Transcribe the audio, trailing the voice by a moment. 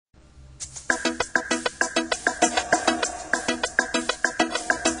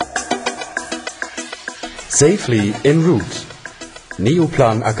Safely en route.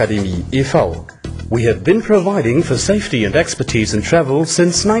 Neoplan Akademie e.V. We have been providing for safety and expertise in travel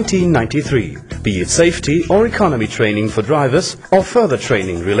since 1993, be it safety or economy training for drivers or further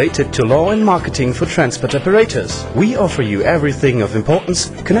training related to law and marketing for transport operators. We offer you everything of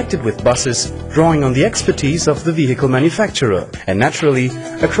importance connected with buses, drawing on the expertise of the vehicle manufacturer and naturally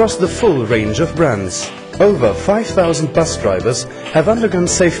across the full range of brands. Over 5,000 bus drivers have undergone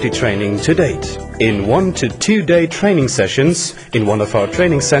safety training to date. In 1 to 2 day training sessions in one of our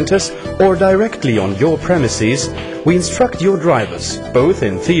training centers or directly on your premises, we instruct your drivers, both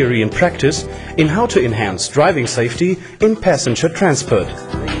in theory and practice, in how to enhance driving safety in passenger transport.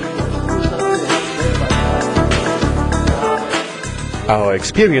 Our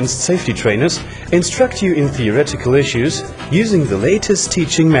experienced safety trainers instruct you in theoretical issues using the latest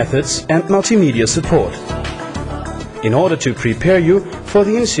teaching methods and multimedia support in order to prepare you for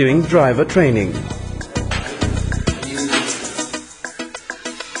the ensuing driver training.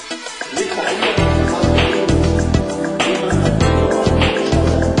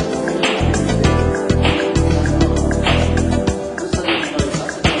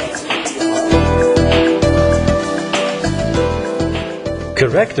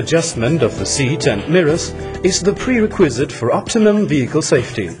 Correct adjustment of the seat and mirrors is the prerequisite for optimum vehicle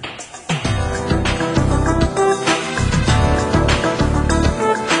safety.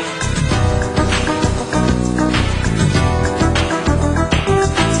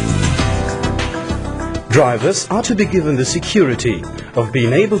 Drivers are to be given the security of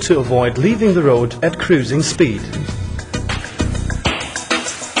being able to avoid leaving the road at cruising speed.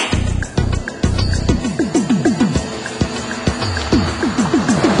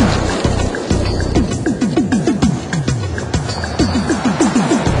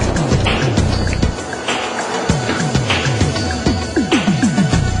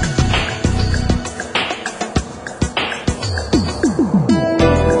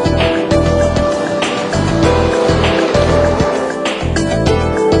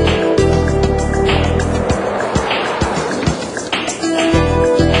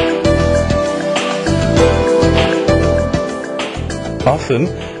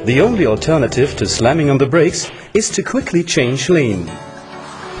 Often, the only alternative to slamming on the brakes is to quickly change lane.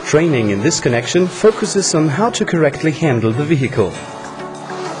 Training in this connection focuses on how to correctly handle the vehicle.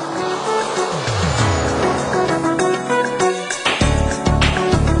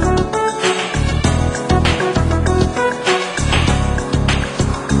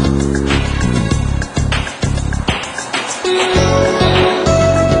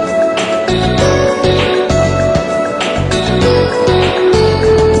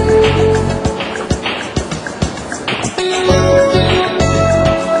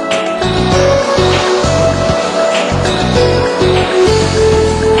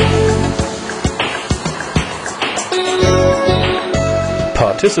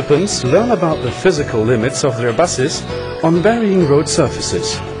 Participants learn about the physical limits of their buses on varying road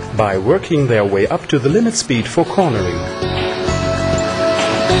surfaces by working their way up to the limit speed for cornering.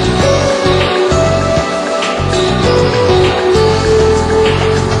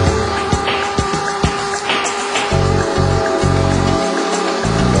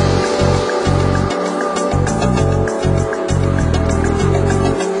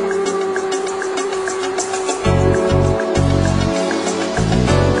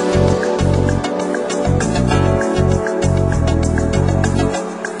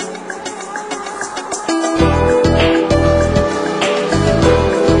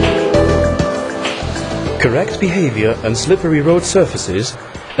 Correct behavior on slippery road surfaces,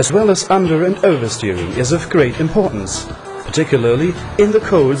 as well as under and oversteering, is of great importance, particularly in the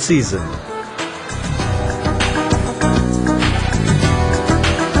cold season.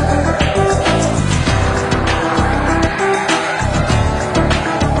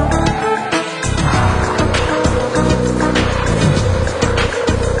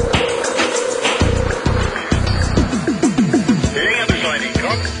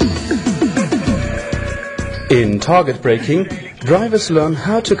 In target braking, drivers learn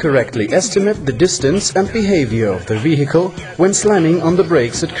how to correctly estimate the distance and behavior of the vehicle when slamming on the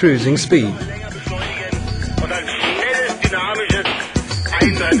brakes at cruising speed.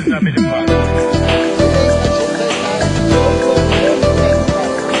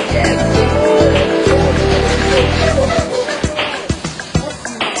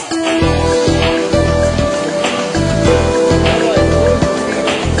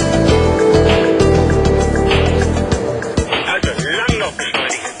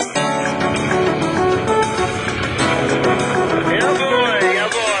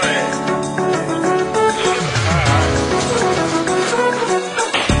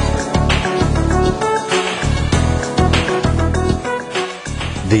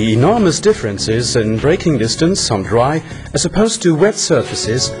 The enormous differences in braking distance on dry as opposed to wet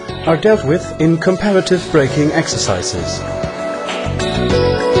surfaces are dealt with in comparative braking exercises.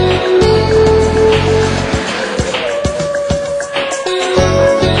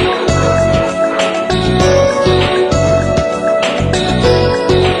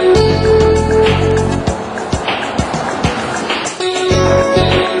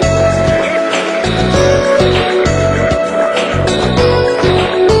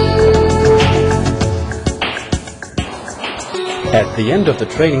 At the end of the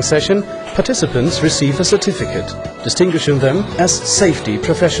training session, participants receive a certificate, distinguishing them as safety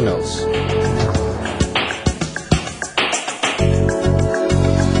professionals.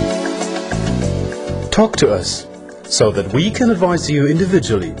 Talk to us, so that we can advise you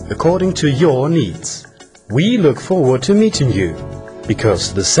individually according to your needs. We look forward to meeting you,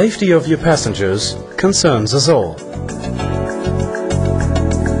 because the safety of your passengers concerns us all.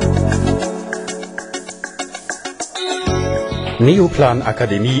 Neoplan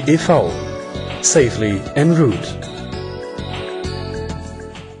Akademie e.V. Safely en route.